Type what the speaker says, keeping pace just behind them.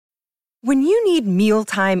When you need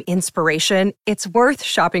mealtime inspiration, it's worth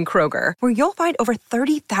shopping Kroger, where you'll find over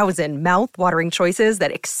 30,000 mouth-watering choices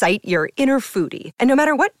that excite your inner foodie. And no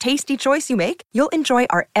matter what tasty choice you make, you'll enjoy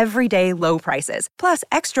our everyday low prices, plus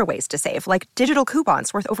extra ways to save, like digital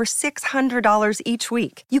coupons worth over $600 each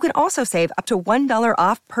week. You can also save up to $1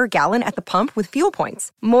 off per gallon at the pump with fuel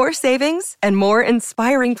points. More savings and more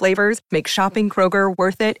inspiring flavors make shopping Kroger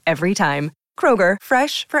worth it every time. Kroger,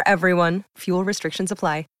 fresh for everyone. Fuel restrictions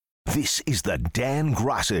apply. This is the Dan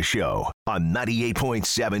Graca Show on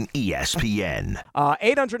 98.7 ESPN.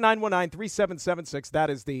 800-919-3776.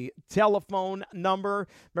 That is the telephone number.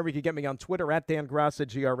 Remember, you can get me on Twitter at Dan Graca,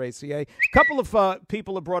 Graca. A couple of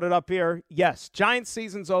people have brought it up here. Yes, Giants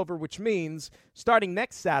season's over, which means starting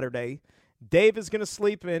next Saturday, Dave is going to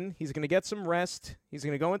sleep in. He's going to get some rest. He's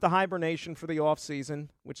going to go into hibernation for the offseason,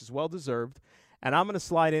 which is well-deserved. And I'm going to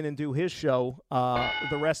slide in and do his show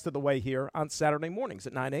the rest of the way here on Saturday mornings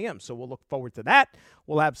at 9 a.m. So we'll look forward to that.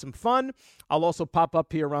 We'll have some fun. I'll also pop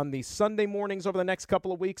up here on the Sunday mornings over the next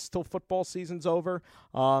couple of weeks till football season's over.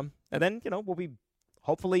 And then, we'll be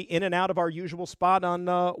hopefully in and out of our usual spot on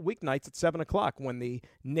weeknights at 7 o'clock when the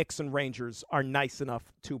Knicks and Rangers are nice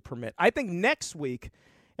enough to permit. I think next week,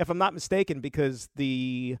 if I'm not mistaken, because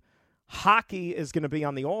the hockey is going to be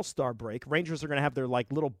on the All-Star break. Rangers are going to have their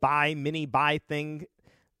little mini buy thing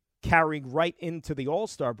carried right into the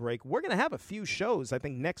All-Star break. We're going to have a few shows, I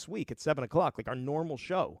think, next week at 7 o'clock, like our normal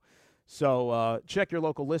show. So check your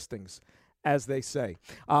local listings, as they say.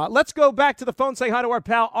 Let's go back to the phone, say hi to our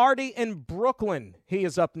pal Artie in Brooklyn. He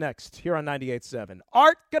is up next here on 98.7.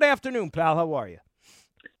 Art, good afternoon, pal. How are you?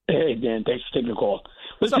 Hey, Dan. Thanks for taking the call.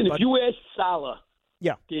 Listen, if you ask Salah,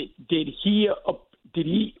 yeah,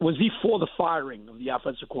 was he for the firing of the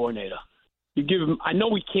offensive coordinator? You give him. I know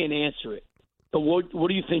we can't answer it, but what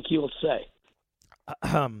do you think he'll say?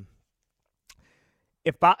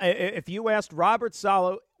 If you asked Robert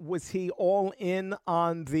Saleh, was he all in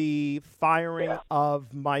on the firing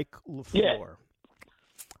of Mike LaFleur? Yeah.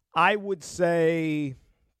 I would say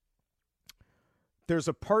there's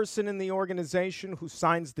a person in the organization who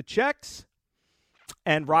signs the checks,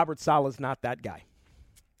 and Robert Saleh's not that guy.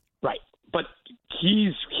 Right. But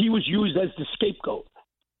he was used as the scapegoat,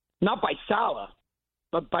 not by Salah,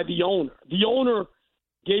 but by the owner. The owner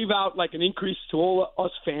gave out an increase to all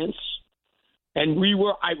us fans, and we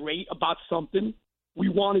were irate about something. We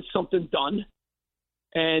wanted something done,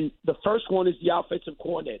 and the first one is the offensive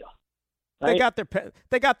coordinator. Right?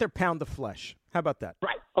 They got their pound of flesh. How about that?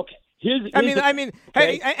 Right. Okay.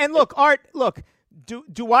 Hey, and look, Art, look.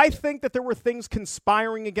 Do I think that there were things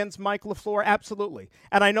conspiring against Mike LaFleur? Absolutely.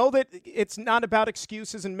 And I know that it's not about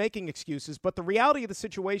excuses and making excuses, but the reality of the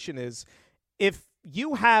situation is if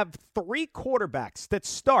you have three quarterbacks that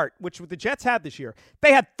start, which the Jets had this year,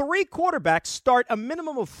 they had three quarterbacks start a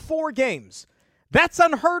minimum of 4 games. That's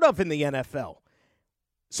unheard of in the NFL.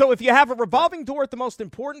 So if you have a revolving door at the most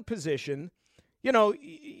important position,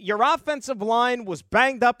 your offensive line was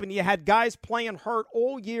banged up and you had guys playing hurt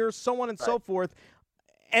all year, so on and so forth,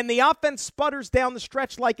 and the offense sputters down the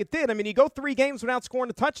stretch like it did. I mean, you go 3 games without scoring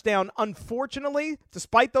a touchdown. Unfortunately,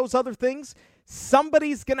 despite those other things,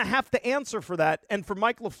 somebody's going to have to answer for that, and for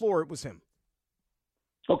Mike LaFleur, it was him.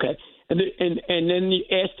 Okay, and then you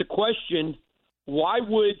ask the question, why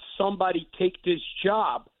would somebody take this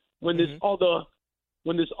job when there's other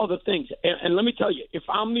things? And let me tell you, if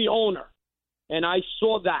I'm the owner, and I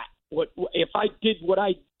saw that, if I did what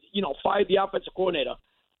I, fired the offensive coordinator,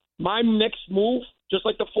 my next move, just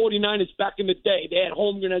like the 49ers back in the day, they had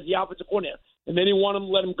Holmgren as the offensive coordinator, and then they want him to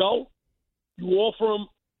let him go. You offer him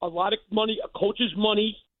a lot of money, a coach's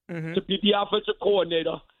money, to be the offensive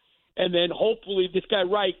coordinator, and then hopefully this guy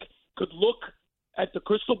Reich could look at the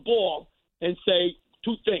crystal ball and say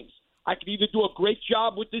 2 things. I could either do a great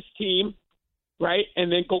job with this team, right, and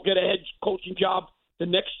then go get a head coaching job the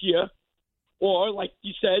next year, or, like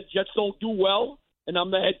you said, Jets don't do well, and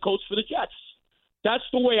I'm the head coach for the Jets. That's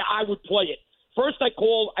the way I would play it. First, I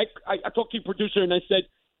talked to the producer, and I said,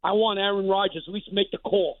 I want Aaron Rodgers at least make the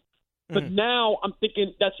call. But now I'm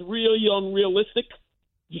thinking that's really unrealistic.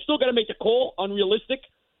 You still got to make the call, unrealistic.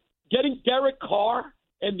 Getting Derek Carr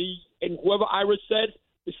and whoever Ira said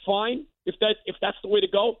is fine if that's the way to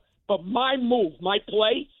go. But my move, my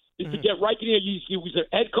play, is to get right in here. He was a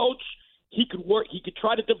head coach. He could work. He could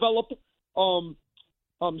try to develop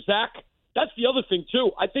Zach. That's the other thing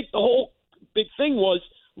too. I think the whole big thing was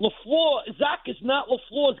LaFleur. Zach is not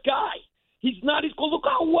LaFleur's guy. He's not. He's going, look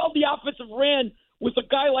how well the offensive ran with a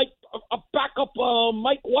guy like a backup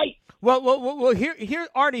Mike White. Well, here,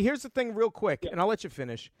 Artie. Here's the thing, real quick, and I'll let you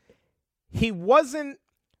finish. He wasn't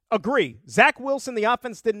Agree. Zach Wilson, the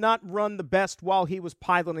offense did not run the best while he was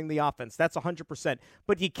piloting the offense. That's 100%.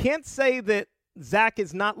 But you can't say that Zach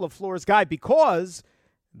is not LaFleur's guy because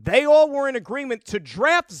they all were in agreement to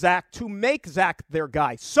draft Zach to make Zach their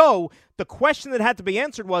guy. So the question that had to be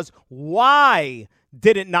answered was, why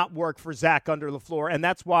did it not work for Zach under LaFleur? And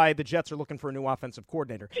that's why the Jets are looking for a new offensive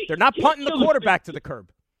coordinator. They're not punting the quarterback to the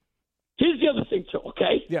curb. Here's the other thing, too,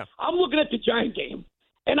 okay? Yeah. I'm looking at the Giant game,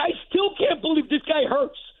 and I still can't believe this guy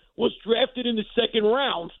Hurts was drafted in the second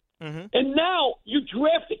round, and now you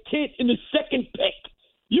draft a kid in the second pick.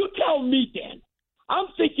 You tell me, Dan. I'm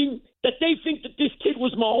thinking that they think that this kid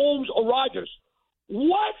was Mahomes or Rodgers.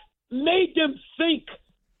 What made them think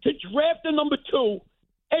to draft the number 2?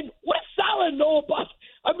 And what does Saleh know about?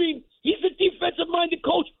 I mean, he's a defensive-minded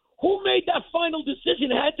coach. Who made that final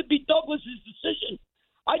decision? It had to be Douglas's decision.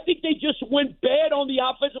 I think they just went bad on the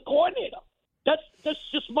offensive coordinator. That's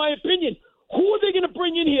just my opinion. Who are they going to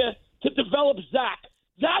bring in here to develop Zach?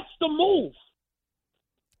 That's the move.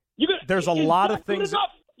 There's a lot of things.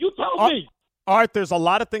 You tell me. Art, there's a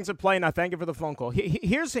lot of things at play, and I thank you for the phone call.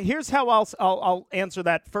 Here's how I'll answer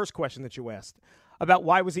that first question that you asked about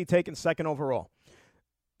why was he taken second overall.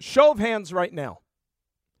 Show of hands right now.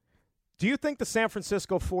 Do you think the San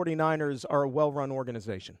Francisco 49ers are a well-run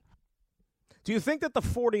organization? Do you think that the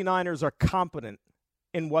 49ers are competent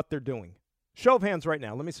in what they're doing? Show of hands right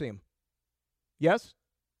now. Let me see them. Yes?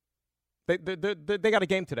 They got a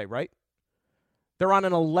game today, right? They're on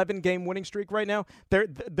an 11-game winning streak right now. They're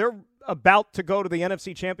about to go to the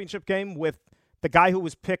NFC Championship game with the guy who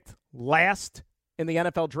was picked last in the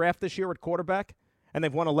NFL draft this year at quarterback, and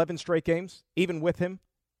they've won 11 straight games, even with him.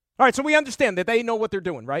 All right, so we understand that they know what they're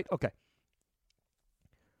doing, right? Okay.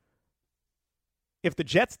 If the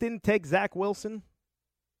Jets didn't take Zach Wilson,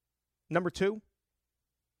 number 2,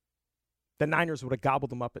 the Niners would have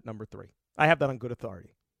gobbled him up at number 3. I have that on good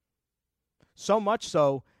authority. So much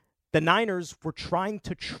so, the Niners were trying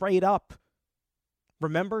to trade up.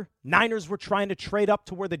 Remember? Niners were trying to trade up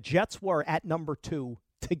to where the Jets were at number 2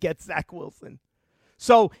 to get Zach Wilson.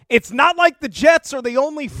 So it's not like the Jets are the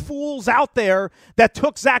only fools out there that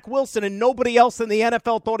took Zach Wilson and nobody else in the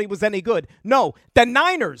NFL thought he was any good. No, the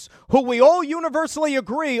Niners, who we all universally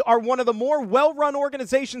agree are one of the more well-run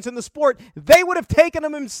organizations in the sport, they would have taken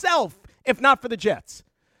him himself if not for the Jets.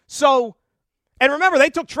 So, and remember, they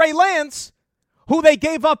took Trey Lance, who they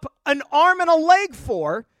gave up an arm and a leg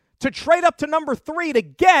for, to trade up to number 3 to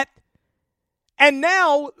get. And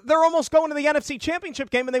now they're almost going to the NFC Championship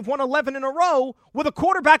game, and they've won 11 in a row with a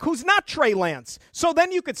quarterback who's not Trey Lance. So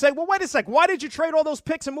then you could say, well, wait a sec. Why did you trade all those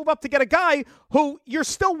picks and move up to get a guy who you're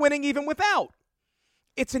still winning even without?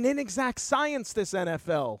 It's an inexact science, this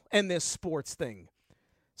NFL and this sports thing.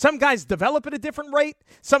 Some guys develop at a different rate.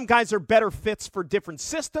 Some guys are better fits for different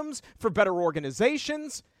systems, for better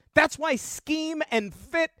organizations. That's why scheme and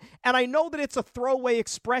fit, and I know that it's a throwaway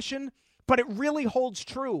expression, but it really holds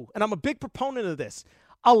true, and I'm a big proponent of this.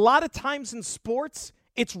 A lot of times in sports,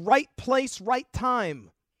 it's right place, right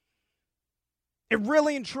time. It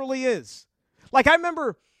really and truly is. Like I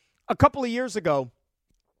remember a couple of years ago,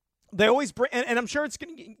 they always bring, and I'm sure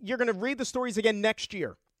you're going to read the stories again next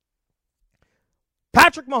year.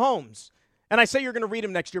 Patrick Mahomes, and I say you're going to read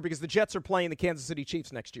him next year because the Jets are playing the Kansas City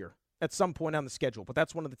Chiefs next year at some point on the schedule, but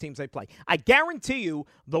that's one of the teams they play. I guarantee you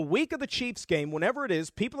the week of the Chiefs game, whenever it is,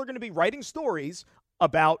 people are going to be writing stories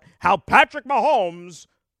about how Patrick Mahomes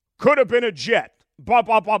could have been a Jet, blah,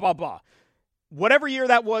 blah, blah, blah, blah. Whatever year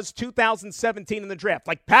that was, 2017 in the draft.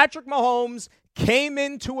 Like Patrick Mahomes came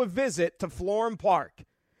into a visit to Florham Park,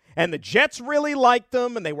 and the Jets really liked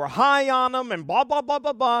him, and they were high on him, and blah, blah, blah,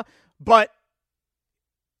 blah, blah. But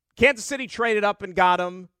Kansas City traded up and got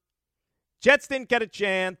him. Jets didn't get a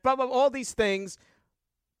chance, blah, blah, all these things.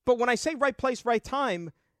 But when I say right place, right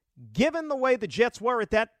time, given the way the Jets were at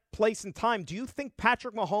that place and time, do you think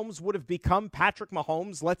Patrick Mahomes would have become Patrick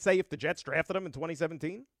Mahomes, let's say, if the Jets drafted him in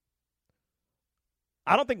 2017?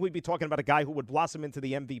 I don't think we'd be talking about a guy who would blossom into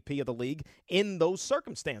the MVP of the league in those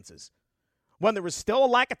circumstances. When there was still a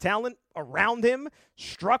lack of talent around him,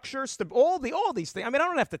 structure, all these things. I mean, I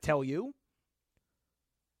don't have to tell you.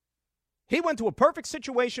 He went to a perfect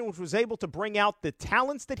situation which was able to bring out the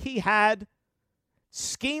talents that he had.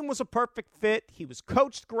 Scheme was a perfect fit. He was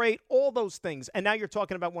coached great, all those things. And now you're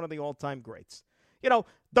talking about one of the all-time greats. You know,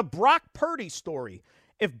 the Brock Purdy story.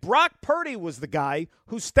 If Brock Purdy was the guy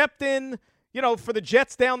who stepped in, you know, for the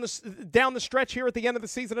Jets down the stretch here at the end of the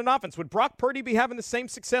season in offense, would Brock Purdy be having the same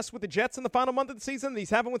success with the Jets in the final month of the season that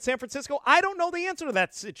he's having with San Francisco? I don't know the answer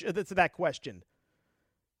to that question.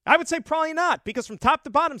 I would say probably not, because from top to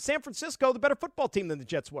bottom, San Francisco, the better football team than the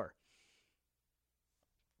Jets were.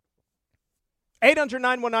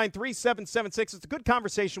 800-919-3776. It's a good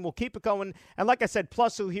conversation. We'll keep it going. And like I said,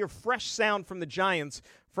 plus you'll hear fresh sound from the Giants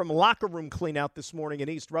from locker room cleanout this morning in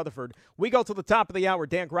East Rutherford. We go to the top of the hour.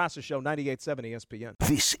 Dan Graca Show, 98.7 ESPN.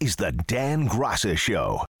 This is the Dan Graca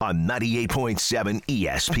Show on 98.7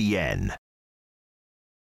 ESPN.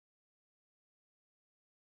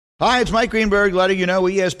 Hi, it's Mike Greenberg letting you know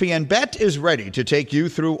ESPN Bet is ready to take you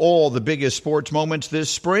through all the biggest sports moments this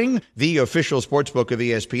spring. The official sportsbook of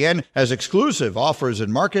ESPN has exclusive offers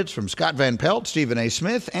and markets from Scott Van Pelt, Stephen A.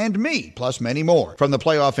 Smith, and me, plus many more. From the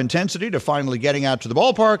playoff intensity to finally getting out to the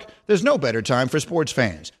ballpark, there's no better time for sports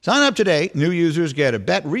fans. Sign up today. New users get a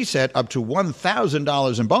bet reset up to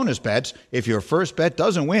 $1,000 in bonus bets if your first bet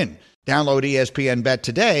doesn't win. Download ESPN Bet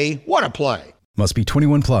today. What a play. Must be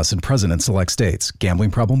 21 plus and present in select states.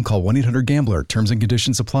 Gambling problem? Call 1-800-GAMBLER. Terms and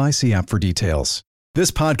conditions apply. See app for details. This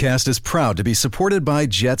podcast is proud to be supported by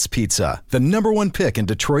Jets Pizza, the #1 pick in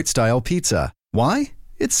Detroit-style pizza. Why?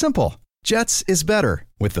 It's simple. Jets is better.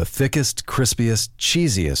 With the thickest, crispiest,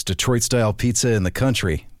 cheesiest Detroit-style pizza in the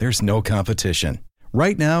country, there's no competition.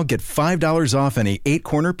 Right now, get $5 off any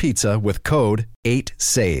 8-corner pizza with code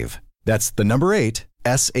 8SAVE. That's the number 8,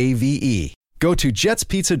 SAVE. Go to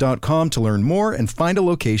jetspizza.com to learn more and find a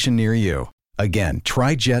location near you. Again,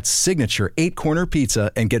 try Jet's signature 8-corner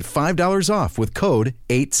pizza and get $5 off with code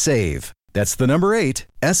 8SAVE. That's the number 8,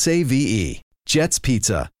 SAVE. Jet's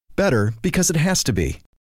Pizza. Better because it has to be.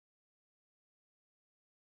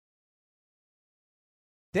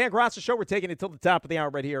 Dan Graca Show, we're taking it till the top of the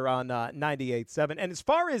hour right here on 98.7. And as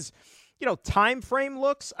far as, time frame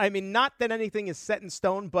looks, I mean, not that anything is set in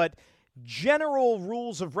stone, but general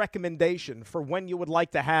rules of recommendation for when you would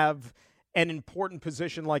like to have an important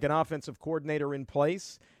position like an offensive coordinator in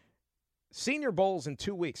place. Senior Bowl's in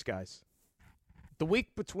 2 weeks, guys. The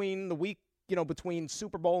week between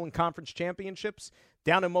Super Bowl and conference championships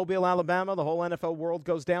down in Mobile, Alabama, the whole NFL world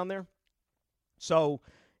goes down there. So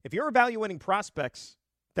if you're evaluating prospects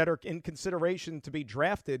that are in consideration to be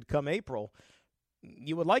drafted come April,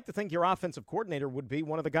 you would like to think your offensive coordinator would be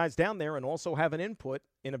one of the guys down there and also have an input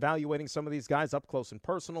in evaluating some of these guys up close and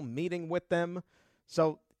personal, meeting with them.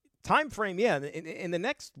 So time frame, yeah, in the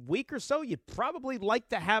next week or so, you'd probably like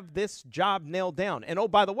to have this job nailed down. And, oh,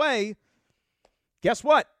 by the way, guess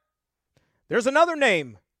what? There's another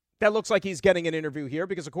name that looks like he's getting an interview here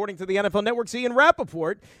because according to the NFL Network's Ian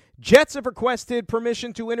Rappaport, Jets have requested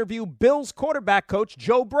permission to interview Bills quarterback coach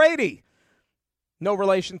Joe Brady. No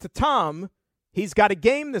relation to Tom. He's got a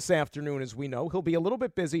game this afternoon, as we know. He'll be a little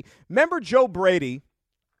bit busy. Remember Joe Brady?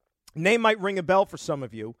 Name might ring a bell for some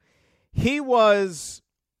of you. He was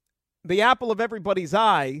the apple of everybody's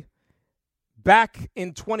eye back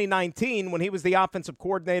in 2019 when he was the offensive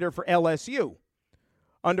coordinator for LSU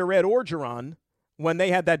under Ed Orgeron when they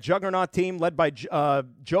had that juggernaut team led by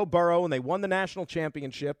Joe Burrow and they won the national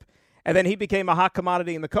championship. And then he became a hot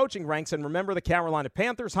commodity in the coaching ranks. And remember, the Carolina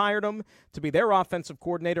Panthers hired him to be their offensive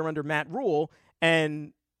coordinator under Matt Rule.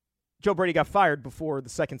 And Joe Brady got fired before the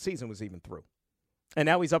second season was even through. And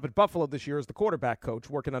now he's up at Buffalo this year as the quarterback coach,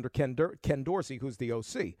 working under Ken Dorsey, who's the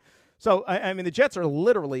OC. So, I mean, the Jets are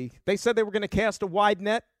literally, they said they were going to cast a wide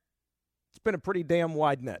net. It's been a pretty damn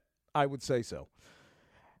wide net, I would say so.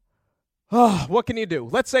 What can you do?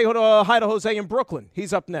 Let's say hi to Jose in Brooklyn.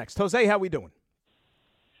 He's up next. Jose, how we doing?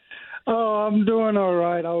 Oh, I'm doing all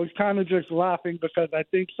right. I was kind of just laughing because I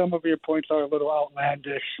think some of your points are a little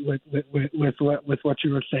outlandish with what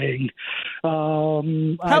you were saying.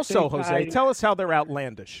 How so, Jose? Tell us how they're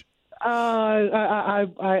outlandish. I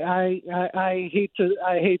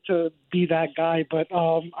hate to be that guy, but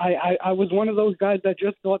I was one of those guys that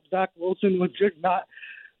just thought Zach Wilson was just not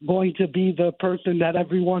going to be the person that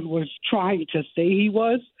everyone was trying to say he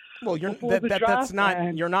was. Well,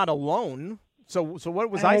 you're not alone. So what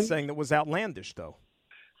was I saying that was outlandish, though?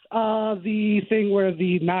 The thing where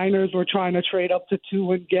the Niners were trying to trade up to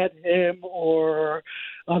 2 and get him, or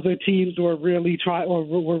other teams were really high.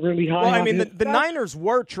 Well, I mean, the Niners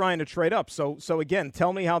were trying to trade up. So again,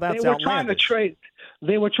 tell me how that's outlandish.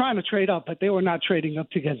 They were trying to trade up, but they were not trading up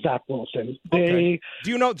to get Zach Wilson. Okay.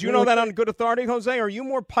 Do you know that on good authority, Jose? Or are you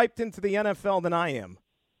more piped into the NFL than I am,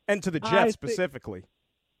 and to the Jets specifically?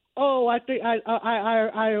 Oh, I think it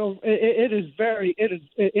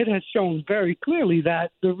has shown very clearly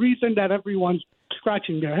that the reason that everyone's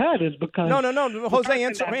scratching their head is because no, Jose,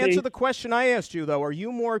 answer the question I asked you though. Are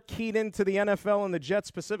you more keyed into the NFL and the Jets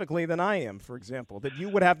specifically than I am, for example? That you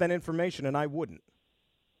would have that information and I wouldn't.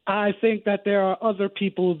 I think that there are other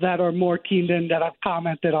people that are more keyed in that have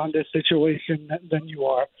commented on this situation than you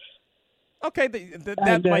are. Okay,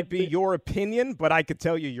 that might be your opinion, but I could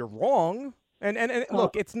tell you you're wrong. And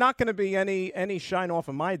look, it's not going to be any shine off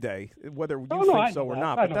of my day, whether you think so or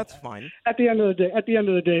not. But that's fine. At the end of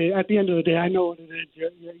the day, I know what it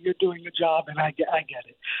is. You're doing a job, and I get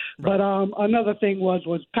it. Right. But another thing was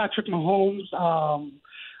Patrick Mahomes.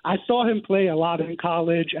 I saw him play a lot in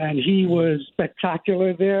college, and he was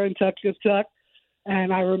spectacular there in Texas Tech.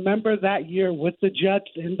 And I remember that year with the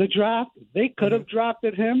Jets in the draft, they could have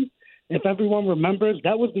drafted him. If everyone remembers,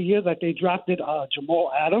 that was the year that they drafted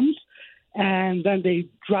Jamal Adams. And then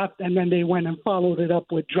they went and followed it up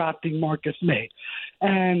with drafting Marcus May.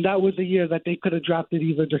 And that was the year that they could have drafted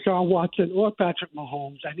either Deshaun Watson or Patrick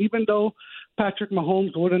Mahomes. And even though Patrick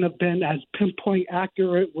Mahomes wouldn't have been as pinpoint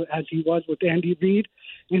accurate as he was with Andy Reid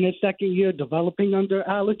in his second year developing under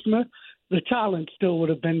Alex Smith, the talent still would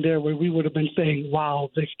have been there where we would have been saying, wow,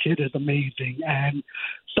 this kid is amazing. And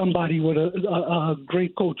somebody a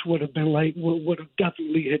great coach would have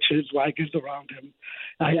definitely hitched his wagons around him.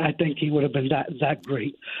 I think he would have been that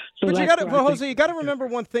great. So but Jose, you got to remember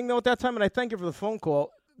one thing, though, at that time, and I thank you for the phone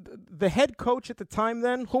call. The head coach at the time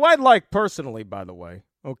then, who I like personally, by the way,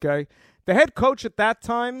 okay? The head coach at that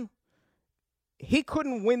time, he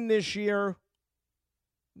couldn't win this year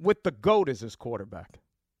with the GOAT as his quarterback.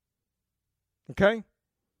 Okay?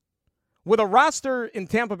 With a roster in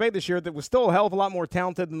Tampa Bay this year that was still a hell of a lot more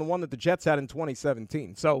talented than the one that the Jets had in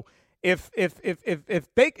 2017. So if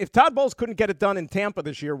Todd Bowles couldn't get it done in Tampa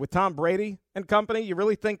this year with Tom Brady and company, you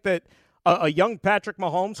really think that a young Patrick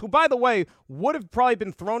Mahomes, who, by the way, would have probably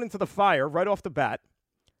been thrown into the fire right off the bat,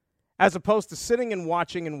 as opposed to sitting and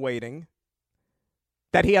watching and waiting,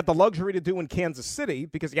 that he had the luxury to do in Kansas City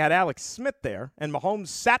because he had Alex Smith there, and Mahomes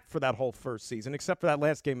sat for that whole first season, except for that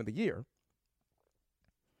last game of the year.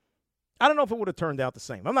 I don't know if it would have turned out the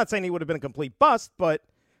same. I'm not saying he would have been a complete bust, but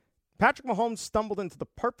Patrick Mahomes stumbled into the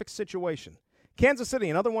perfect situation. Kansas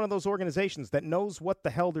City, another one of those organizations that knows what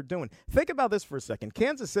the hell they're doing. Think about this for a second.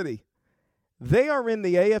 Kansas City, they are in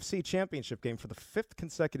the AFC Championship game for the 5th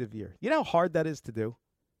consecutive year. You know how hard that is to do?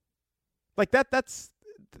 Like that's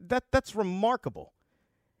remarkable.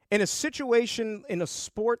 In a situation, in a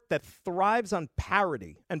sport that thrives on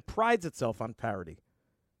parity and prides itself on parity,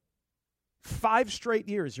 5 straight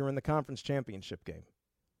years you're in the conference championship game.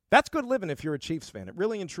 That's good living if you're a Chiefs fan. It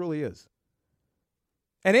really and truly is.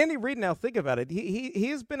 And Andy Reid, now think about it, he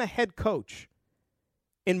has been a head coach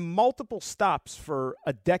in multiple stops for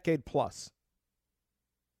a decade plus.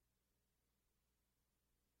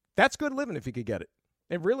 That's good living if you could get it.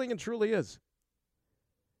 It really and truly is.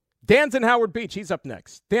 Dan's in Howard Beach. He's up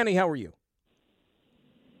next. Danny, how are you?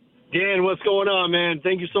 Dan, what's going on, man?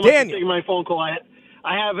 Thank you so much for taking my phone call.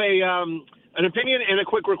 I have an opinion and a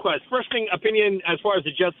quick request. First thing, opinion as far as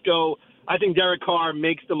the Jets go, I think Derek Carr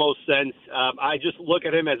makes the most sense. I just look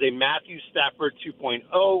at him as a Matthew Stafford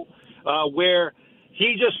 2.0, where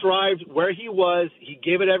he just thrived where he was. He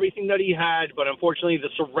gave it everything that he had, but unfortunately the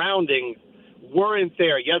surroundings weren't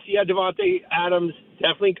there. Yes, he had Devontae Adams,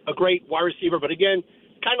 definitely a great wide receiver, but again,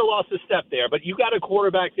 kind of lost a step there. But you got a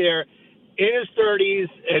quarterback there in his 30s,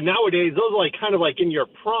 and nowadays those are kind of in your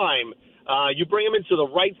prime. You bring him into the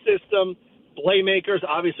right system, playmakers.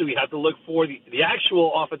 Obviously, we have to look for the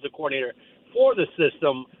actual offensive coordinator for the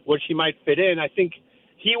system, which he might fit in. I think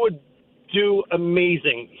he would do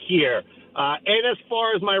amazing here. And as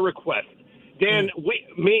far as my request, Dan,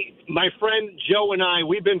 my friend Joe and I,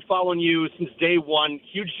 we've been following you since day one,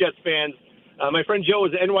 huge Jets fans. My friend Joe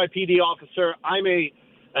is an NYPD officer. I'm a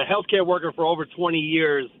healthcare worker for over 20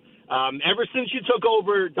 years. Ever since you took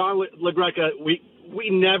over, Don Graca, we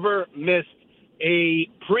never missed a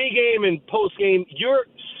pregame and postgame. You're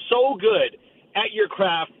so good at your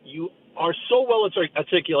craft. You are so well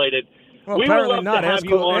articulated. Well, we apparently would love not. To have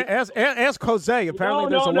you on. Ask Jose. Apparently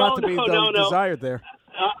there's a lot to be desired there.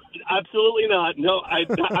 Absolutely not. No, I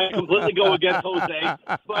completely go against Jose.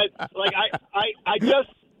 But I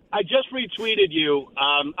just retweeted you.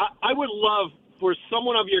 I would love for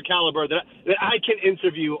someone of your caliber that I can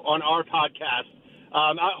interview on our podcast.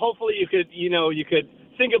 Hopefully you could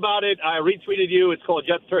think about it. I retweeted you. It's called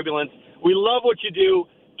Jets Turbulence. We love what you do.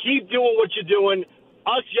 Keep doing what you're doing.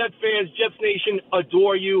 Us Jets fans, Jets Nation,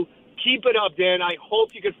 adore you. Keep it up, Dan. I hope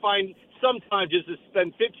you could find some time just to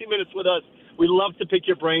spend 15 minutes with us. We love to pick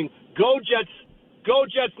your brain. Go Jets. Go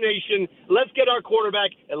Jets Nation. Let's get our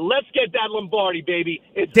quarterback, and let's get that Lombardi, baby.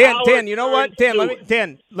 It's Dan, you know what?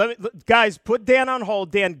 Dan, guys, put Dan on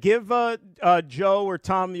hold. Dan, give Joe or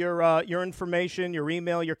Tom your information, your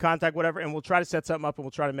email, your contact, whatever, and we'll try to set something up, and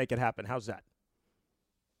we'll try to make it happen. How's that?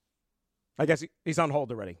 I guess he's on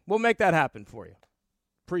hold already. We'll make that happen for you.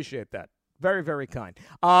 Appreciate that. Very, very kind.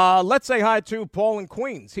 Let's say hi to Paul in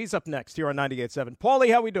Queens. He's up next here on 98.7.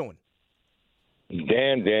 Paulie, how we doing?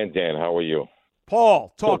 Dan, how are you?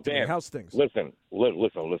 Paul, talk to Dan, me. How's things? Listen.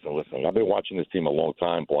 I've been watching this team a long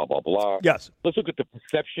time, blah, blah, blah. Yes. Let's look at the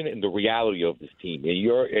perception and the reality of this team.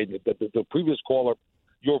 And the previous caller,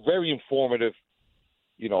 you're very informative,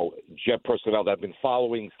 Jet personnel that I've been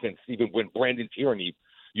following since even when Brandon Tierney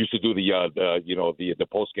used to do the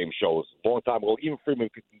post-game shows a long time ago, even Freeman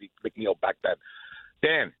McNeil back then.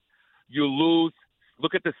 Dan, you lose.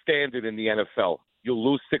 Look at the standard in the NFL. You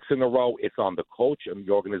lose 6 in a row. It's on the coach and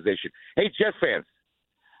the organization. Hey, Jet fans,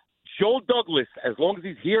 Joe Douglas, as long as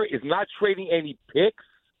he's here, is not trading any picks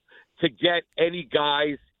to get any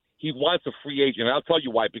guys. He wants a free agent. And I'll tell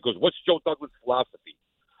you why. Because what's Joe Douglas' philosophy?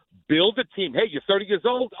 Build a team. Hey, you're 30 years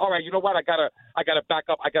old? All right, you know what? I got a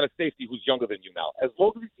backup. I got a safety who's younger than you now. As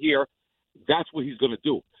long as he's here, that's what he's going to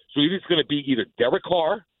do. So he's going to be either Derek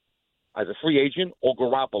Carr as a free agent or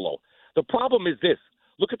Garoppolo. The problem is this.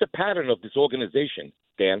 Look at the pattern of this organization,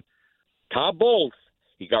 Dan. Todd Bowles,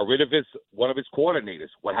 he got rid of one of his coordinators.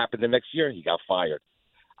 What happened the next year? He got fired.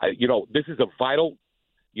 This is a vital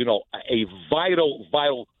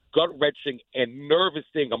gut-wrenching and nervous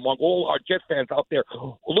thing among all our Jet fans out there.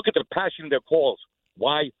 Look at the passion in their calls.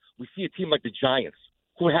 Why? We see a team like the Giants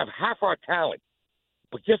who have half our talent.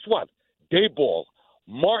 But guess what? Dayball,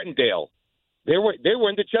 Martindale, they were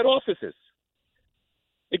in the Jet offices.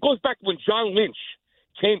 It goes back when John Lynch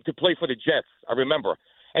came to play for the Jets, I remember.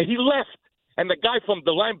 And he left. And the guy from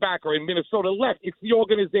the linebacker in Minnesota left. It's the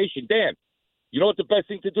organization. Dan, you know what the best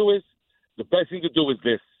thing to do is? The best thing to do is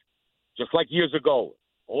this. Just like years ago,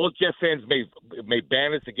 all Jet fans made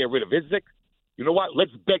banners to get rid of Izzik. You know what?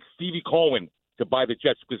 Let's beg Stevie Cohen to buy the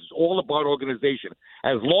Jets because it's all about organization.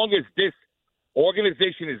 As long as this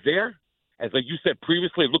organization is there, as like you said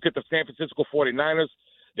previously, look at the San Francisco 49ers.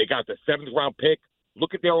 They got the 7th-round pick.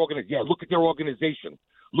 Look at their organization. Yeah, look at their organization.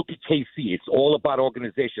 Look at KC. It's all about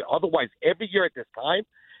organization. Otherwise, every year at this time,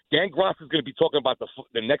 Dan Graca is going to be talking about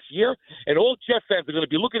the next year, and all Jet fans are going to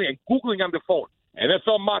be looking at it and Googling on their phone.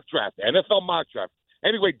 NFL mock draft.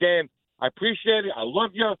 Anyway, Dan, I appreciate it. I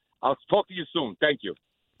love you. I'll talk to you soon. Thank you.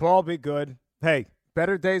 Paul, be good. Hey,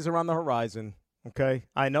 better days are on the horizon, okay?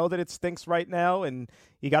 I know that it stinks right now, and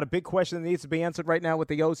you got a big question that needs to be answered right now with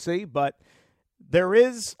the OC, but there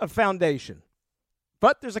is a foundation.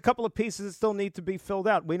 But there's a couple of pieces that still need to be filled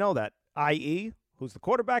out. We know that, i.e., who's the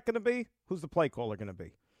quarterback going to be? Who's the play caller going to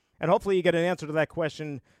be? And hopefully you get an answer to that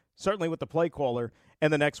question, certainly with the play caller, in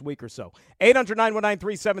the next week or so.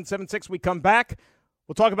 800-919-3776. We come back.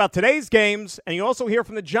 We'll talk about today's games, and you also hear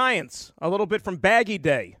from the Giants, a little bit from Baggy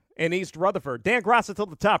Day in East Rutherford. Dan Graca till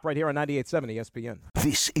the top right here on 98.7 ESPN.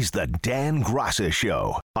 This is the Dan Graca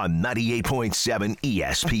Show on 98.7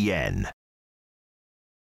 ESPN.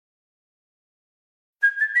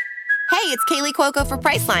 Hey, it's Kaylee Cuoco for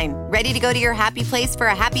Priceline. Ready to go to your happy place for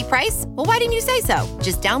a happy price? Well, why didn't you say so?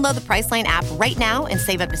 Just download the Priceline app right now and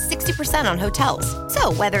save up to 60% on hotels.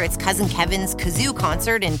 So whether it's Cousin Kevin's Kazoo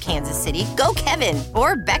Concert in Kansas City, go Kevin,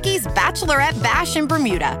 or Becky's Bachelorette Bash in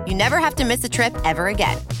Bermuda, you never have to miss a trip ever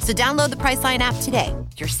again. So download the Priceline app today.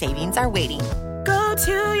 Your savings are waiting. Go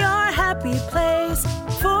to your happy place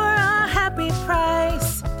for a happy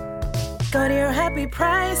price. Go to your happy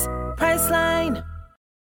price, Priceline.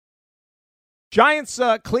 Giants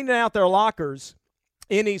cleaning out their lockers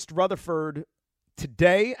in East Rutherford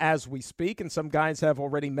today as we speak, and some guys have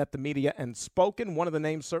already met the media and spoken. One of the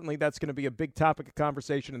names certainly that's going to be a big topic of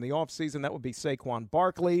conversation in the offseason. That would be Saquon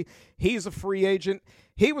Barkley. He's a free agent.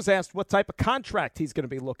 He was asked what type of contract he's going to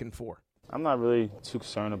be looking for. I'm not really too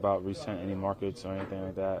concerned about resetting any markets or anything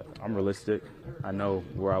like that. I'm realistic. I know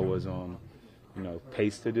where I was on,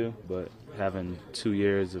 pace to do, but having 2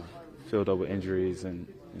 years of filled up with injuries and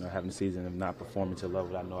having a season of not performing to the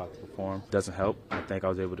level that I know I can perform doesn't help. I think I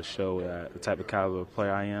was able to show that the type of caliber of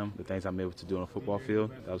player I am, the things I'm able to do on a football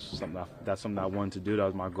field. That's something I wanted to do. That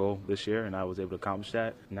was my goal this year, and I was able to accomplish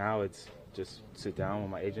that. Now it's just sit down with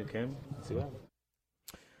my agent, Kim, and see what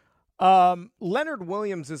happens. Leonard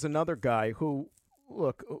Williams is another guy who,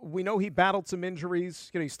 look, we know he battled some injuries.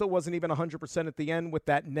 He still wasn't even 100% at the end with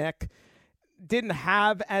that neck. Didn't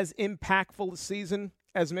have as impactful a season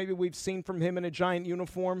as maybe we've seen from him in a Giant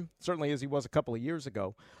uniform, certainly as he was a couple of years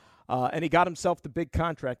ago. And he got himself the big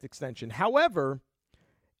contract extension. However,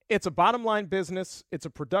 it's a bottom-line business. It's a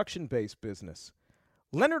production-based business.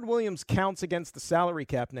 Leonard Williams counts against the salary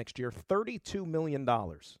cap next year, $32 million.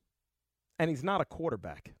 And he's not a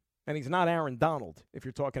quarterback. And he's not Aaron Donald, if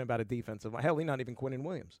you're talking about a defensive. Hell, he's not even Quinnen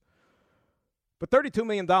Williams. But $32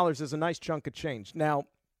 million is a nice chunk of change. Now,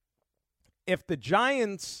 if the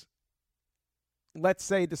Giants, let's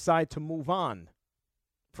say, decide to move on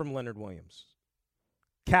from Leonard Williams,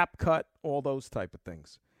 cap cut, all those type of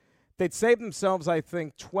things, they'd save themselves, I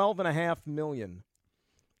think, $12.5 million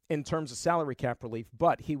in terms of salary cap relief,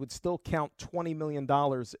 but he would still count $20 million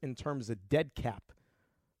in terms of dead cap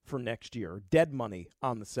for next year, dead money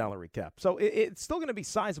on the salary cap. So it's still going to be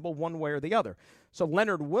sizable one way or the other. So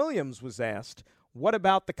Leonard Williams was asked, what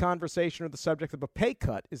about the conversation or the subject of a pay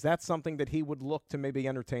cut? Is that something that he would look to maybe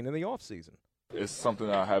entertain in the offseason? It's something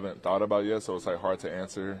that I haven't thought about yet, so it's hard to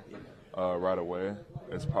answer right away.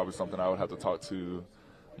 It's probably something I would have to talk to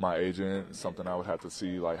my agent, something I would have to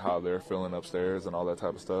see how they're feeling upstairs and all that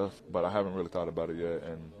type of stuff. But I haven't really thought about it yet,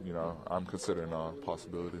 and I'm considering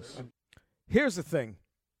possibilities. Here's the thing.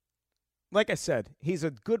 Like I said, he's a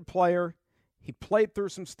good player. He played through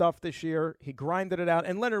some stuff this year. He grinded it out.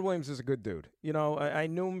 And Leonard Williams is a good dude. I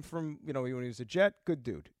knew him from, when he was a Jet. Good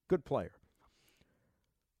dude. Good player.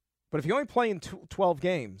 But if you only play in 12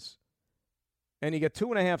 games and you get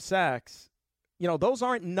 2.5 sacks, those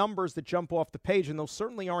aren't numbers that jump off the page, and those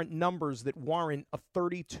certainly aren't numbers that warrant a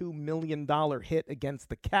 $32 million hit against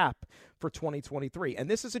the cap for 2023. And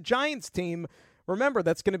this is a Giants team, remember,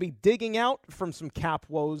 that's going to be digging out from some cap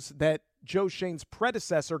woes that Joe Schoen's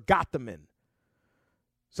predecessor got them in.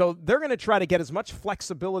 So they're going to try to get as much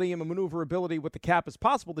flexibility and maneuverability with the cap as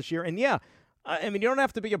possible this year. And, yeah, you don't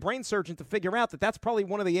have to be a brain surgeon to figure out that that's probably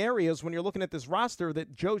one of the areas when you're looking at this roster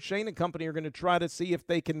that Joe Schoen and company are going to try to see if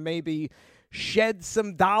they can maybe shed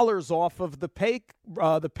some dollars off of the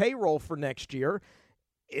payroll for next year.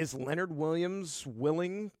 Is Leonard Williams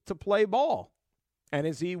willing to play ball? And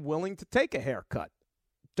is he willing to take a haircut?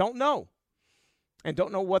 Don't know. And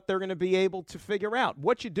don't know what they're going to be able to figure out.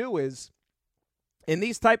 What you do is, in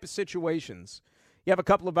these type of situations, you have a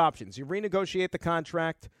couple of options. You renegotiate the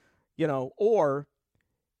contract, or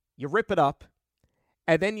you rip it up,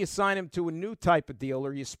 and then you sign him to a new type of deal,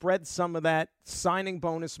 or you spread some of that signing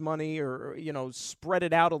bonus money or spread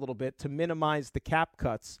it out a little bit to minimize the cap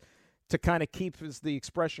cuts to kind of keep, as the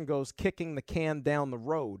expression goes, kicking the can down the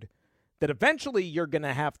road, that eventually you're going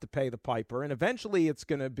to have to pay the piper, and eventually it's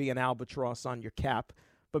going to be an albatross on your cap,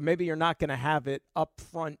 but maybe you're not going to have it up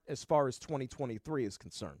front as far as 2023 is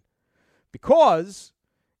concerned. Because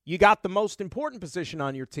you got the most important position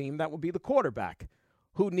on your team, that would be the quarterback,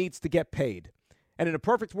 who needs to get paid. And in a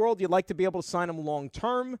perfect world, you'd like to be able to sign him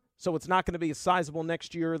long-term, so it's not going to be as sizable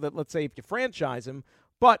next year that, let's say, if you franchise him.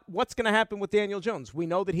 But what's going to happen with Daniel Jones? We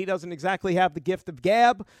know that he doesn't exactly have the gift of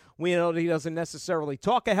gab. We know that he doesn't necessarily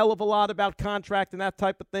talk a hell of a lot about contract and that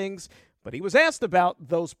type of things. But he was asked about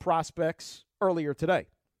those prospects earlier today.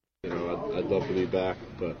 I'd love to be back,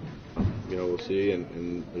 but, we'll see.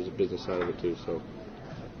 And there's a business side of it, too. So,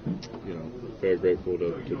 very grateful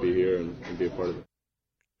to be here and be a part of it.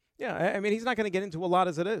 Yeah, he's not going to get into a lot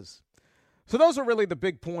as it is. So those are really the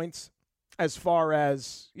big points as far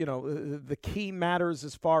as, the key matters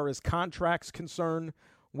as far as contracts concerned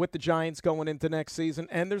with the Giants going into next season.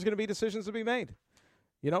 And there's going to be decisions to be made.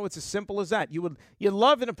 It's as simple as that. You'd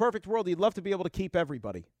love, in a perfect world, you'd love to be able to keep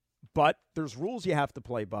everybody. But there's rules you have to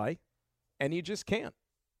play by, and you just can't.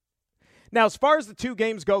 Now, as far as the two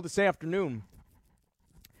games go this afternoon,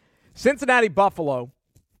 Cincinnati-Buffalo,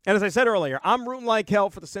 and as I said earlier, I'm rooting like hell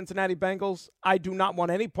for the Cincinnati Bengals. I do not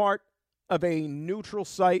want any part of a neutral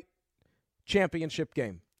site championship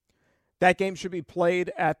game. That game should be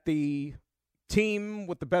played at the team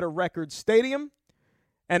with the better record stadium.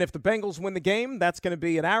 And if the Bengals win the game, that's going to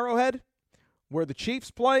be at Arrowhead, where the Chiefs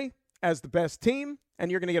play as the best team, and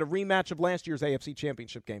you're going to get a rematch of last year's AFC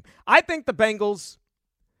Championship game. I think the Bengals,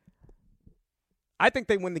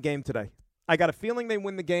 they win the game today. I got a feeling they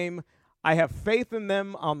win the game. I have faith in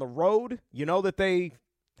them on the road. You know that they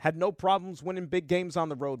had no problems winning big games on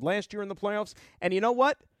the road last year in the playoffs. And you know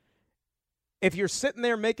what? If you're sitting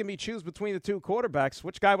there making me choose between the two quarterbacks,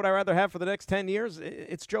 which guy would I rather have for the next 10 years?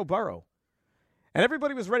 It's Joe Burrow. And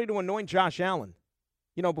everybody was ready to anoint Josh Allen,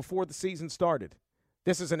 before the season started.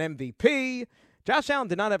 This is an MVP. Josh Allen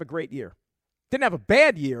did not have a great year. Didn't have a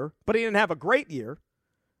bad year, but he didn't have a great year.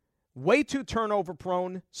 Way too turnover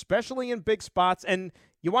prone, especially in big spots. And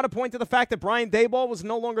you want to point to the fact that Brian Daboll was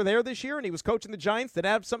no longer there this year and he was coaching the Giants. Did that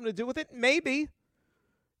have something to do with it? Maybe.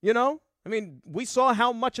 We saw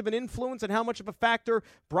how much of an influence and how much of a factor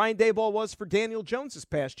Brian Daboll was for Daniel Jones this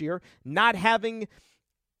past year. Not having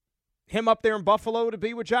him up there in Buffalo to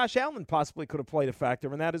be with Josh Allen possibly could have played a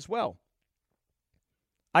factor in that as well.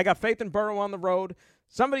 I got faith in Burrow on the road.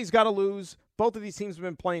 Somebody's got to lose. Both of these teams have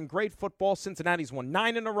been playing great football. Cincinnati's won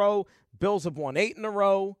 9 in a row. Bills have won 8 in a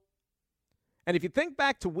row. And if you think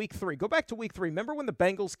back to Week 3, go back to Week 3. Remember when the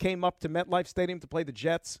Bengals came up to MetLife Stadium to play the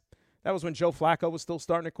Jets? That was when Joe Flacco was still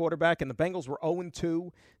starting at quarterback, and the Bengals were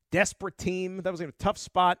 0-2. Desperate team. That was a tough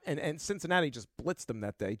spot, and Cincinnati just blitzed them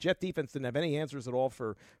that day. Jet defense didn't have any answers at all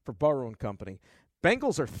for Burrow and company.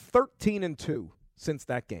 Bengals are 13-2 since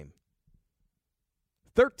that game.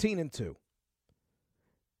 13-2.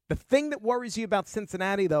 The thing that worries you about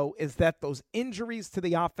Cincinnati, though, is that those injuries to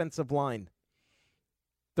the offensive line.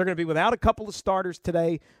 They're going to be without a couple of starters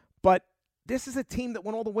today, but this is a team that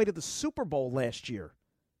went all the way to the Super Bowl last year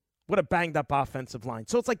with a banged-up offensive line.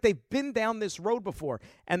 So it's like they've been down this road before,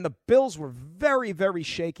 and the Bills were very, very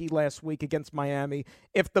shaky last week against Miami.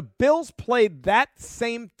 If the Bills played that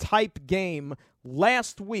same type game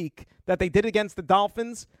last week that they did against the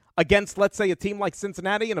Dolphins, against, let's say, a team like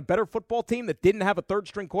Cincinnati and a better football team that didn't have a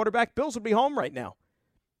third-string quarterback, Bills would be home right now.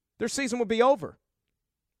 Their season would be over.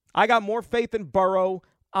 I got more faith in Burrow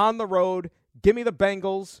on the road. Give me the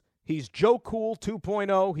Bengals. He's Joe Cool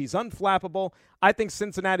 2.0. He's unflappable. I think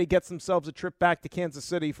Cincinnati gets themselves a trip back to Kansas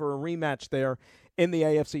City for a rematch there in the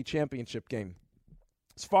AFC Championship game.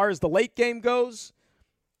 As far as the late game goes,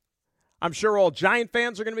 I'm sure all Giant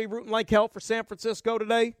fans are going to be rooting like hell for San Francisco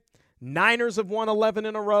today. Niners have won 11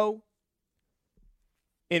 in a row.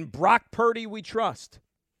 In Brock Purdy, we trust.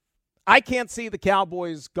 I can't see the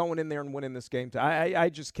Cowboys going in there and winning this game. I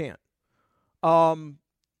just can't.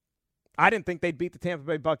 I didn't think they'd beat the Tampa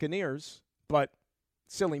Bay Buccaneers, but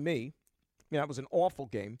silly me. That was an awful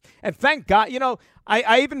game. And thank God,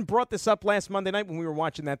 I even brought this up last Monday night when we were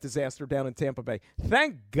watching that disaster down in Tampa Bay.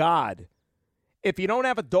 Thank God, if you don't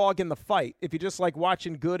have a dog in the fight, if you just like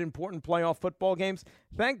watching good, important playoff football games,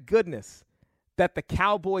 thank goodness that the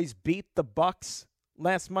Cowboys beat the Bucs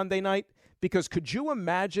last Monday night. Because could you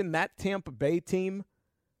imagine that Tampa Bay team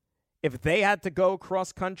if they had to go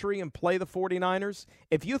cross-country and play the 49ers?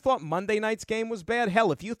 If you thought Monday night's game was bad,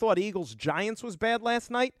 hell, if you thought Eagles-Giants was bad last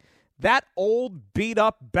night, that old,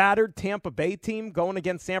 beat-up, battered Tampa Bay team going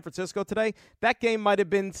against San Francisco today, that game might have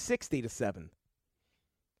been 60-7.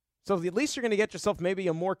 So at least you're going to get yourself maybe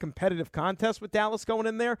a more competitive contest with Dallas going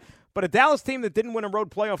in there. But a Dallas team that didn't win a road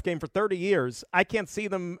playoff game for 30 years, I can't see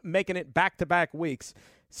them making it back-to-back weeks.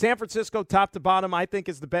 San Francisco, top to bottom, I think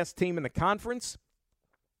is the best team in the conference.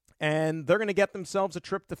 And they're going to get themselves a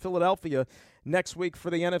trip to Philadelphia next week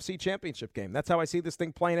for the NFC Championship game. That's how I see this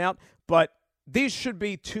thing playing out. But these should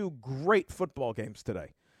be two great football games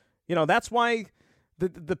today. That's why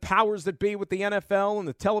the powers that be with the NFL and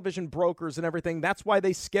the television brokers and everything, that's why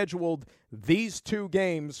they scheduled these two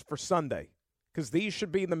games for Sunday, because these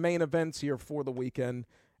should be the main events here for the weekend,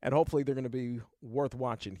 and hopefully they're going to be worth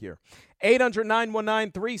watching here.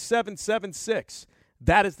 800-919-3776.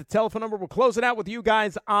 That is the telephone number. We'll close it out with you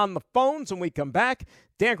guys on the phones when we come back.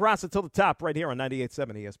 Dan Graca till the top right here on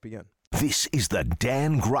 98.7 ESPN. This is the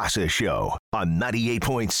Dan Graca Show on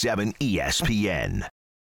 98.7 ESPN.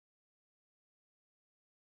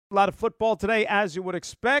 A lot of football today, as you would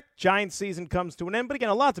expect. Giants season comes to an end, but again,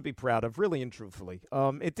 a lot to be proud of, really and truthfully.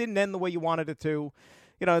 It didn't end the way you wanted it to.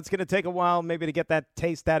 It's going to take a while maybe to get that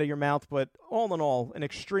taste out of your mouth, but all in all, an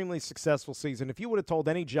extremely successful season. If you would have told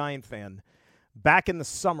any Giant fan back in the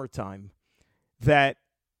summertime that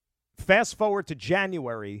fast forward to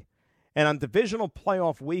January and on divisional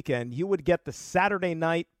playoff weekend, you would get the Saturday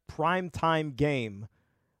night primetime game,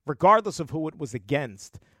 regardless of who it was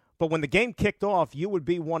against. But when the game kicked off, you would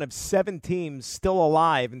be one of 7 teams still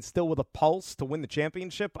alive and still with a pulse to win the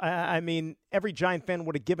championship. I mean, every Giant fan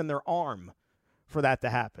would have given their arm for that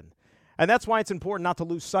to happen. And that's why it's important not to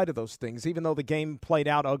lose sight of those things, even though the game played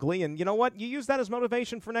out ugly. And you know what? You use that as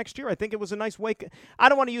motivation for next year. I think it was a nice I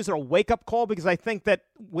don't want to use it a wake-up call because I think that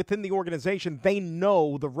within the organization, they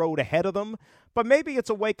know the road ahead of them. But maybe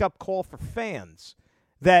it's a wake-up call for fans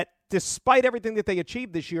that despite everything that they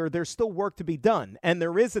achieved this year, there's still work to be done. And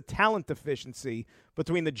there is a talent deficiency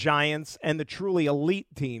between the Giants and the truly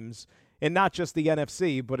elite teams in not just the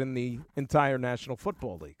NFC, but in the entire National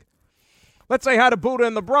Football League. Let's say hi to Buddha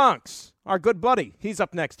in the Bronx, our good buddy. He's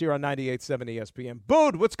up next here on 98.7 ESPN.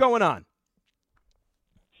 Bud, what's going on?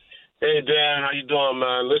 Hey, Dan, how you doing,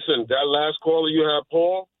 man? Listen, that last caller you had,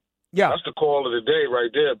 Paul, that's the call of the day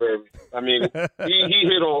right there, baby. I mean, he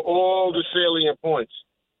hit on all the salient points.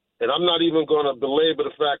 And I'm not even going to belabor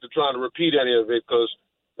the fact of trying to repeat any of it because,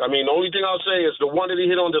 I mean, the only thing I'll say is the one that he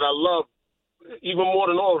hit on that I love even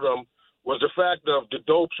more than all of them was the fact of the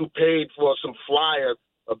dopes who paid for some flyer,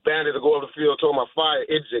 a bandit to go over the field talking about fire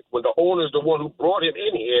Idzik when the owner's the one who brought him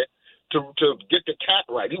in here to get the cat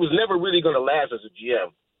right. He was never really going to last as a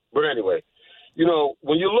GM. But anyway,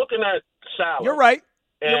 when you're looking at Salah. You're right.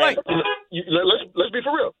 You're right. Let's be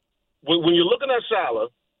for real. When you're looking at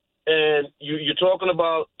Salah, And you're talking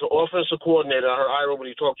about the offensive coordinator. I heard Ira when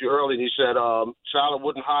he talked to you earlier. He said Saleh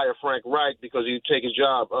wouldn't hire Frank Reich because he'd take his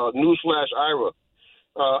job. Newsflash, Ira.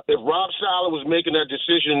 If Rob Saleh was making that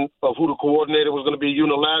decision of who the coordinator was going to be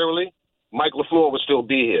unilaterally, Mike LaFleur would still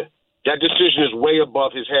be here. That decision is way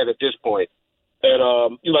above his head at this point. And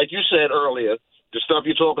like you said earlier, the stuff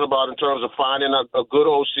you're talking about in terms of finding a good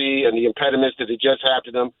OC and the impediments that the Jets have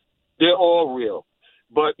to them, they're all real.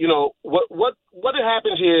 But, what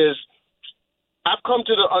happens here is I've come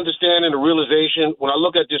to the understanding, the realization, when I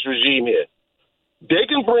look at this regime here, they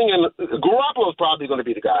can bring in – Garoppolo's probably going to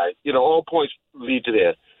be the guy. All points lead to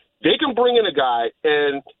there. They can bring in a guy,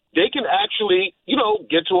 and they can actually,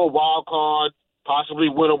 get to a wild card, possibly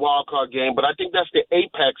win a wild card game. But I think that's the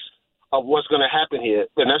apex of what's going to happen here,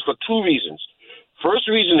 and that's for two reasons. First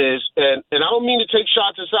reason is, and I don't mean to take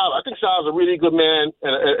shots at Saleh. I think Saleh's a really good man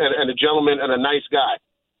and a gentleman and a nice guy.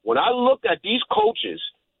 When I look at these coaches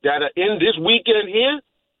that are in this weekend here,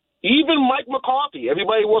 even Mike McCarthy,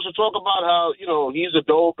 everybody wants to talk about how, he's a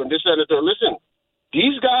dope and this and that. Listen,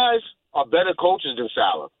 these guys are better coaches than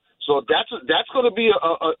Saleh. So that's going to be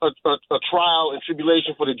a trial and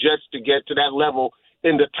tribulation for the Jets to get to that level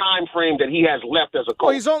in the time frame that he has left as a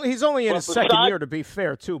coach. Well, he's only in his second year, to be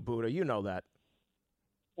fair, too, Buddha. You know that.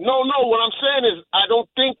 No. What I'm saying is I don't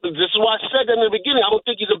think – this is why I said that in the beginning. I don't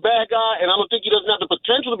think he's a bad guy, and I don't think he doesn't have the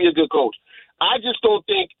potential to be a good coach. I just don't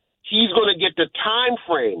think he's going to get the time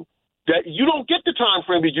frame that – you don't get the time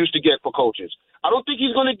frame you used to get for coaches. I don't think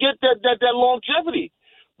he's going to get that longevity.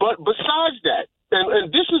 But besides that, and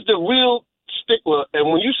this is the real stickler, and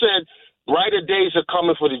when you said brighter days are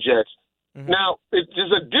coming for the Jets, now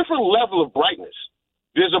there's a different level of brightness.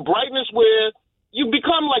 There's a brightness where you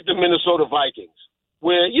become like the Minnesota Vikings,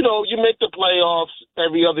 where, you make the playoffs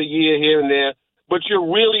every other year here and there, but you're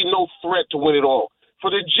really no threat to win it all. For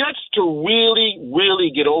the Jets to really, really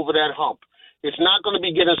get over that hump, it's not going to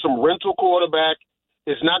be getting some rental quarterback.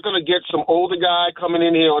 It's not going to get some older guy coming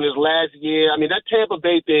in here on his last year. I mean, that Tampa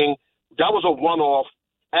Bay thing, that was a one-off.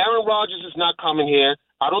 Aaron Rodgers is not coming here.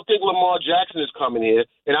 I don't think Lamar Jackson is coming here,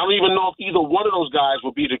 and I don't even know if either one of those guys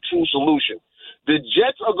will be the true solution. The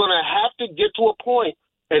Jets are going to have to get to a point,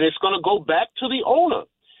 and it's going to go back to the owner.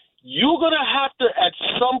 You're going to have to, at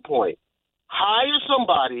some point, hire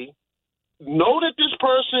somebody, know that this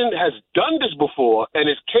person has done this before and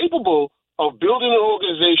is capable of building an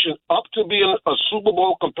organization up to being a Super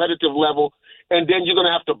Bowl competitive level, and then you're going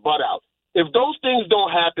to have to butt out. If those things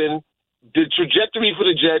don't happen, the trajectory for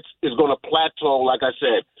the Jets is going to plateau, like I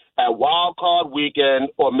said, at wild card weekend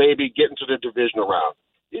or maybe getting to the divisional round.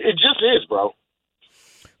 It just is, bro.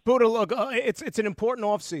 Buddha, look, it's an important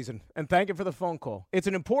offseason, and thank you for the phone call. It's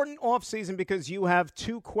an important offseason because you have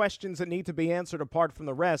two questions that need to be answered apart from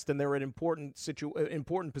the rest, and they're in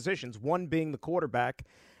important positions, one being the quarterback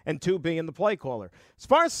and two being the play caller. As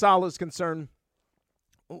far as Saleh is concerned,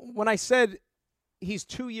 when I said he's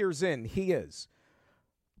 2 years in, he is.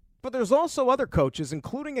 But there's also other coaches,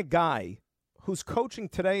 including a guy who's coaching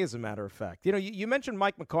today, as a matter of fact. You mentioned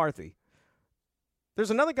Mike McCarthy.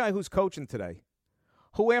 There's another guy who's coaching today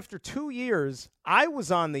who, after 2 years, I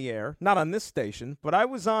was on the air, not on this station, but I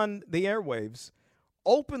was on the airwaves,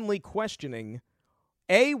 openly questioning,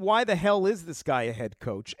 A, why the hell is this guy a head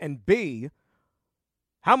coach, and B,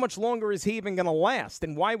 how much longer is he even going to last,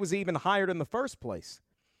 and why was he even hired in the first place?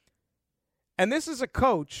 And this is a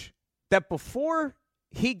coach that before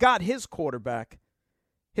he got his quarterback,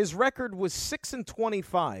 his record was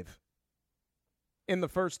 6-25 in the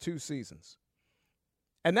first two seasons.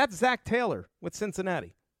 And that's Zach Taylor with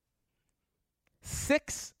Cincinnati.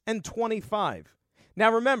 6-25.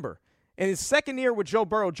 Now remember, in his second year with Joe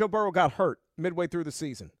Burrow got hurt midway through the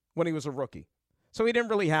season when he was a rookie. So he didn't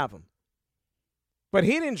really have him. But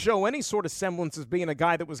he didn't show any sort of semblance as being a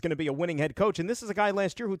guy that was going to be a winning head coach. And this is a guy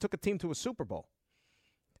last year who took a team to a Super Bowl.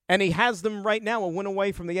 And he has them right now a win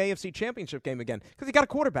away from the AFC Championship game again because he got a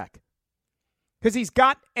quarterback. Because he's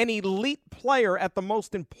got an elite player at the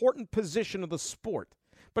most important position of the sport.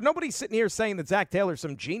 But nobody's sitting here saying that Zach Taylor's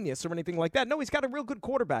some genius or anything like that. No, he's got a real good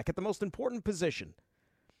quarterback at the most important position.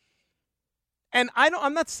 And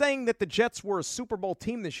I'm not saying that the Jets were a Super Bowl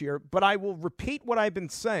team this year, but I will repeat what I've been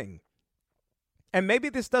saying. And maybe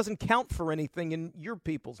this doesn't count for anything in your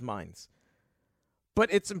people's minds.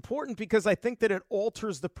 But it's important because I think that it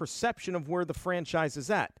alters the perception of where the franchise is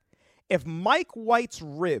at. If Mike White's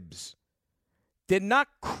ribs did not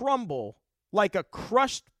crumble like a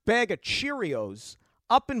crushed bag of Cheerios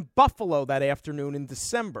up in Buffalo that afternoon in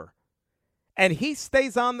December, and he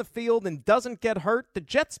stays on the field and doesn't get hurt, the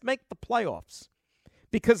Jets make the playoffs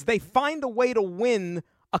because they find a way to win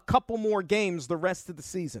a couple more games the rest of the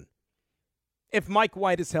season. if Mike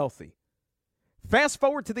White is healthy. Fast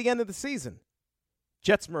forward to the end of the season.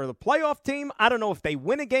 Jets were the playoff team. I don't know if they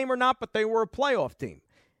win a game or not, but they were a playoff team.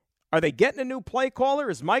 Are they getting a new play caller?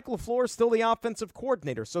 Is Mike LaFleur still the offensive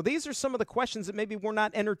coordinator? So these are some of the questions that maybe we're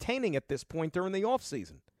not entertaining at this point during the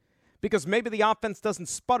offseason, because maybe the offense doesn't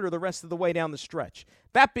sputter the rest of the way down the stretch.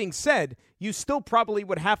 That being said, you still probably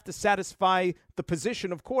would have to satisfy the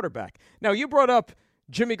position of quarterback. Now, you brought up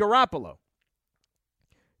Jimmy Garoppolo.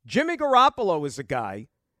 Jimmy Garoppolo is a guy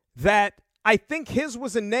that I think his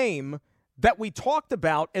was a name that we talked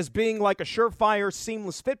about as being like a surefire,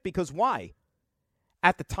 seamless fit, because why?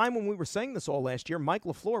 At the time when we were saying this all last year, Mike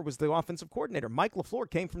LaFleur was the offensive coordinator. Mike LaFleur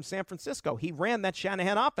came from San Francisco. He ran that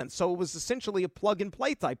Shanahan offense, so it was essentially a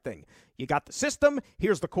plug-and-play type thing. You got the system.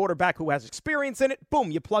 Here's the quarterback who has experience in it. Boom,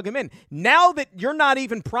 you plug him in. Now that you're not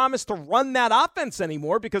even promised to run that offense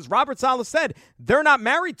anymore, because Robert Saleh said they're not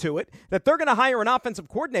married to it, that they're going to hire an offensive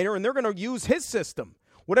coordinator and they're going to use his system,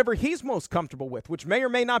 whatever he's most comfortable with, which may or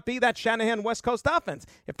may not be that Shanahan West Coast offense.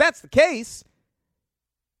 If that's the case,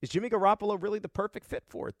 is Jimmy Garoppolo really the perfect fit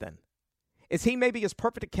for it then? Is he maybe as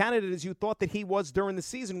perfect a candidate as you thought that he was during the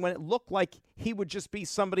season when it looked like he would just be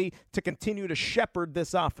somebody to continue to shepherd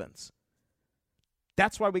this offense?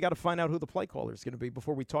 That's why we got to find out who the play caller is going to be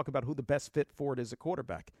before we talk about who the best fit for it is at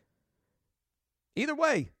quarterback. Either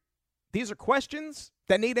way, these are questions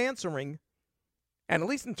that need answering, and at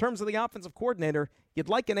least in terms of the offensive coordinator, you'd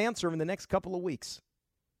like an answer in the next couple of weeks.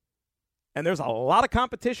 And there's a lot of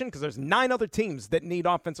competition because there's 9 other teams that need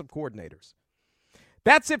offensive coordinators.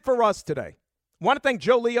 That's it for us today. I want to thank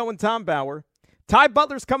Joe Leo and Tom Bauer. Ty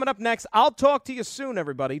Butler's coming up next. I'll talk to you soon,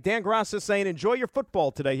 everybody. Dan Graca saying enjoy your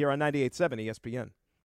football today here on 98.7 ESPN.